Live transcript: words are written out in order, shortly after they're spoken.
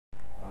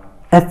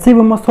HC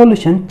Verma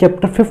solution,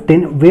 chapter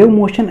 15, wave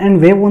motion and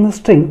wave on a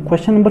string,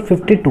 question number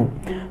 52.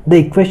 The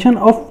equation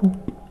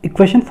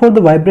for the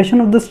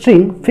vibration of the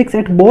string fixed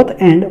at both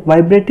ends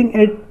vibrating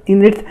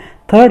in its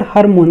third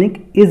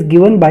harmonic is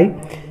given by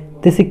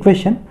this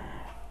equation.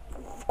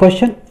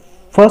 Question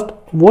first,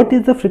 what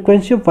is the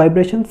frequency of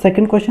vibration?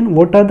 Second question,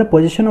 what are the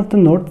position of the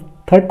notes?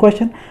 Third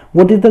question,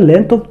 what is the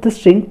length of the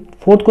string?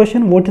 Fourth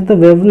question, what is the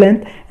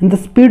wavelength and the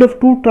speed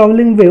of two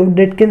traveling wave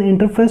that can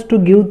interface to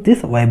give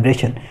this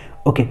vibration?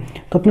 Okay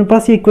तो अपने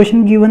पास ये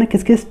equation given है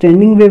किसके,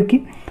 standing wave की,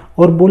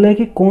 और बोला है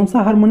कि कौन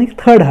सा हार्मोनिक,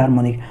 थर्ड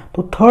हार्मोनिक।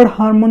 तो थर्ड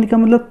हार्मोनिक का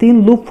मतलब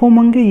तीन लूप फॉर्म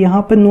होंगे,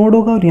 यहाँ पे नोड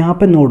होगा और यहाँ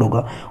पे नोड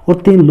होगा और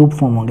तीन लूप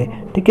फॉर्म होंगे।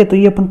 ठीक है, तो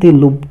ये अपन तीन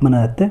लूप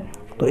बना देते हैं,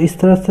 तो इस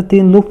तरह से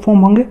तीन लूप फॉर्म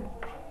होंगे।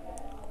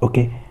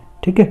 ओके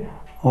ठीक है,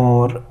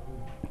 और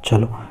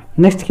चलो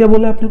नेक्स्ट क्या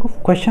बोला अपने को,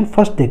 क्वेश्चन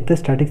फर्स्ट देखते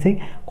हैं स्टार्टिंग से ही।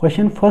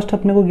 क्वेश्चन फर्स्ट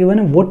अपने को गिवन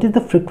है what is the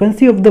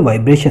frequency of the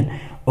vibration.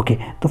 Okay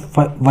तो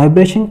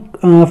वाइब्रेशन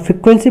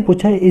फ्रीक्वेंसी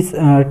पूछा है इस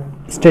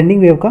स्टैंडिंग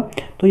वेव का,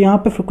 तो यहाँ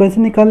पे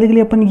फ्रीक्वेंसी निकालने के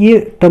लिए अपन ये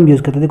टर्म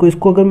यूज़ करते हैं। देखो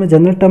इसको अगर मैं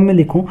जनरल टर्म में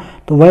लिखूँ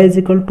तो y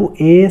is equal to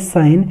A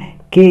sign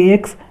के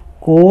एक्स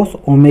कोस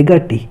ओमेगा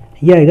टी,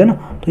 ये आएगा ना।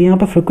 तो यहाँ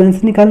पे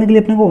फ्रीक्वेंसी निकालने के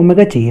लिए अपने को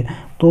ओमेगा चाहिए,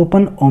 तो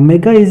अपन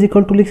ओमेगा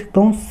इजिकल टू लिख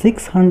सकता हूँ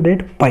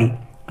 600 पाई,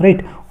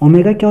 राइट।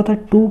 ओमेगा क्या होता है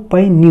 2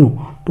 pi nu,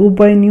 2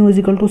 pi nu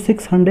is equal to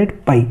 600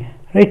 pi,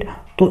 right.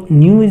 तो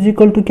न्यू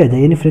इजिकल टू क्या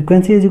जाए, यानी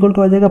फ्रीक्वेंसी इजिकल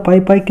टू आ जाएगा पाई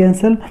पाई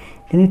कैंसिल,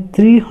 यानी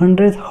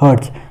 300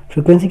 हर्ट्ज।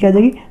 फ्रीक्वेंसी क्या आ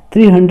जाएगी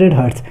 300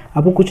 हर्ट्ज।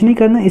 आपको कुछ नहीं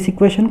करना, इस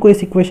इक्वेशन को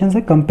इस इक्वेशन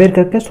से कंपेयर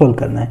करके सोल्व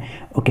करना है।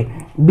 ओके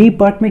बी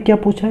पार्ट में क्या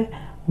पूछा है,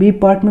 बी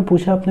पार्ट में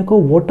पूछा अपने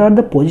को what are the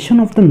position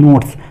of the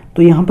nodes.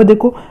 तो यहाँ पे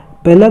देखो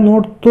पहला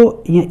नोड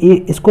तो ये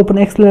इसको अपन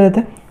एक्स ले लेते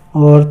हैं,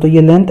 और तो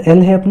ये लेंथ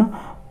एल है अपना।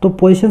 तो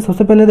पोजीशन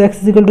सबसे पहले तो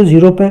एक्स इजिकल टू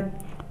 0 पे,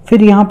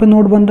 फिर यहाँ पे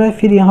नोड बन रहा है,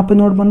 फिर यहाँ पे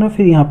नोड बन रहा है,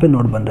 फिर यहाँ पे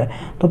नोड बन रहा है।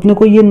 तो अपने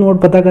को ये नोड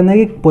पता करना है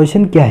कि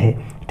पोजीशन क्या है।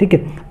 ठीक है,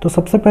 तो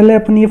सबसे पहले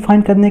अपन ये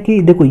फाइंड करने की,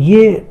 देखो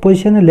ये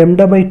पोजीशन है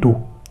लैम्डा बाई 2,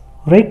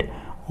 राइट,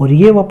 और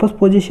ये वापस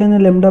पोजीशन है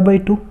लैम्डा बाई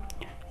 2,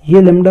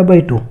 ये लैम्डा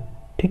बाई 2।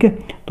 ठीक है,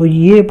 तो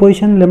ये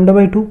पोजीशन लैम्डा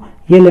बाई 2,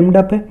 ये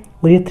लैम्डा पे,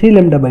 और ये 3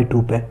 लैम्डा बाई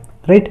 2 पे,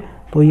 राइट।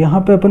 तो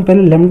यहाँ पे अपन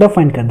पहले लैम्डा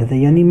फाइंड कर देते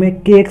हैं, यानी मैं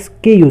के एक्स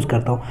के यूज़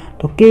करता हूँ।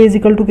 तो के इज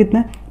इक्वल टू कितना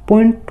है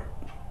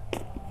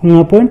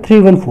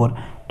 0.314,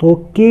 तो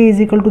के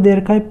इज इक्वल टू दे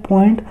रखा है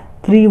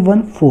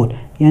 0.314,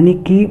 यानी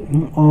कि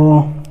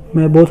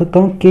मैं बोल सकता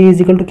हूँ के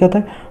इज इक्वल टू क्या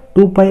था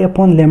 2 pi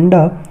upon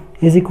lambda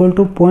is equal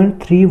to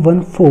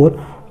 0.314।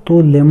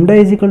 तो लेमडा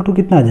इज इक्वल टू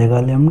कितना आ जाएगा,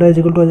 लेमडा इज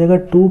इक्वल टू आ जाएगा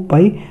 2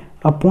 पाई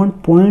अपॉन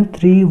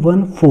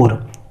 0.314,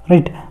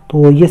 राइट।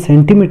 तो ये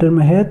सेंटीमीटर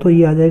में है, तो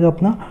ये आ जाएगा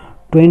अपना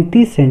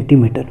 20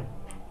 सेंटीमीटर।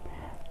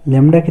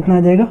 लेमडा कितना आ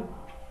जाएगा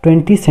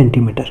 20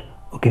 सेंटीमीटर।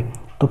 ओके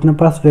तो अपने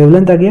पास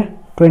वेवलेंथ आ गया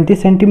 20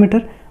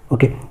 सेंटीमीटर।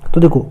 ओके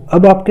तो देखो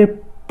अब आपके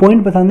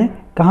पॉइंट बताने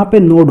कहाँ पे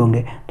नोड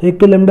होंगे। तो एक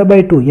तो लेमडा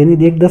बाई 2 यानी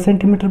देख 10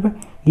 सेंटीमीटर पे,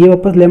 ये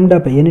वापस लेमडा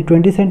पे यानी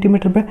 20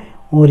 सेंटीमीटर पे,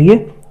 और ये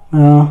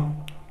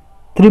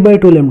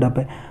 3/2 लेमडा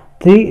पे,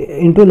 3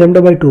 इंटू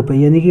लेमडा बाई 2 पे,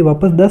 यानी कि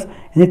वापस 10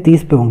 यानी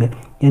 30 पे होंगे।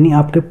 यानी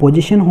आपके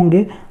पोजीशन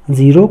होंगे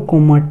 0,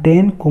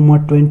 10,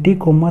 20,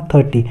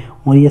 30,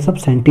 और ये सब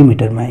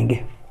सेंटीमीटर में आएंगे।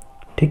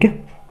 ठीक है,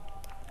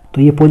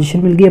 तो ये पोजीशन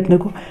मिल गई अपने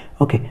को।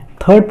 ओके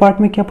थर्ड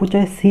पार्ट में क्या पूछा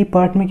है, सी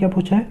पार्ट में क्या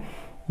पूछा है,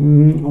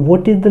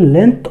 what is the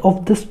length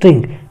of the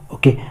string.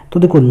 Okay तो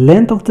देखो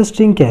लेंथ ऑफ द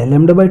स्ट्रिंग क्या है,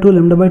 lambda by 2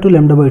 lambda by 2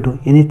 lambda by 2,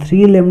 यानी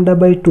 3 lambda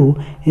by 2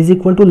 is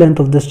equal to length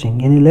of the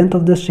string, यानी लेंथ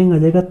ऑफ द स्ट्रिंग आ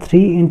जाएगा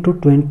 3 into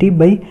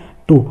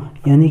 20/2,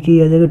 यानी कि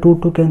आ जाएगा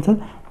 2 कैंसिल,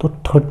 तो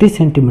 30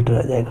 सेंटीमीटर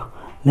आ जाएगा।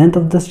 लेंथ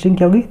ऑफ द स्ट्रिंग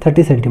क्या होगी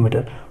 30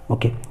 सेंटीमीटर।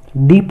 ओके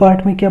डी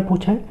पार्ट में क्या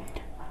पूछा है,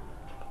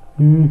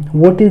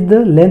 what is the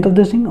length of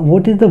the string,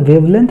 what is the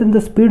wavelength and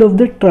the speed of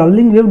the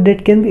traveling wave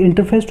that can be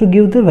interface to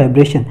give the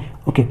vibration।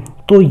 Okay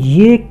तो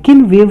ये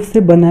किन wave से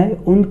बना है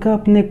उनका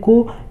अपने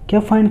को क्या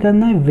फाइंड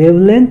करना है,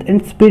 वेवलेंथ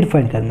एंड स्पीड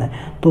फाइंड करना है।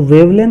 तो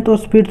वेवलेंथ और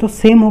स्पीड तो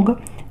सेम होगा,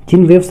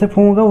 जिन वेव से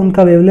फॉर्म होगा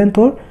उनका वेवलेंथ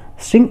और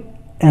स्ट्रिंग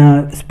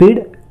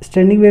स्पीड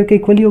स्टैंडिंग वेव के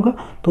इक्वली होगा।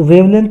 तो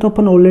वेवलेंथ तो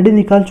अपन ऑलरेडी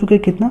निकाल चुके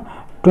कितना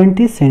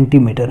 20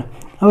 सेंटीमीटर।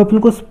 अब अपने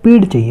को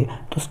स्पीड चाहिए,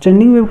 तो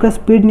स्टैंडिंग वेव का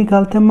स्पीड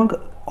निकालते हैं मग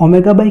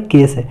ओमेगा बाई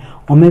के से।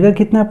 ओमेगा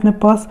कितना है अपने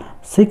पास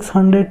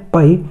 600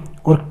 पाई,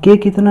 और के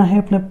कितना है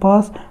अपने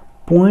पास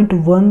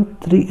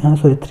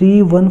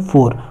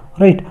 314,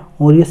 राइट।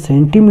 और ये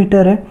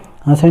सेंटीमीटर है,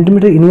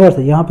 सेंटीमीटर इन्वर्स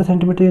है, यहाँ पे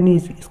सेंटीमीटर यानी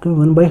इसको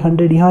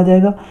 1/100 यहाँ आ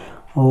जाएगा।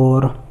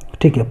 और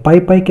ठीक है पाई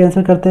पाई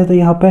कैंसिल करते हैं, तो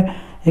यहाँ पे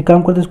एक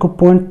काम करते हैं इसको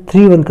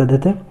 0.31 कर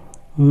देते हैं,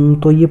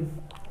 तो ये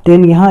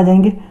 10 यहाँ आ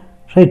जाएंगे,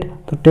 राइट।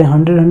 तो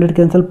 100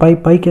 कैंसिल, पाई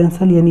पाई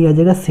कैंसिल, यानी आ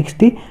जाएगा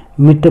 60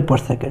 मीटर पर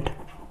सेकेंड।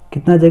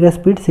 कितना आ जाएगा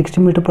स्पीड 60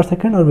 मीटर पर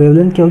सेकेंड, और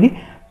वेवलेंथ क्या होगी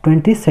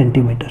 20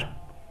 सेंटीमीटर।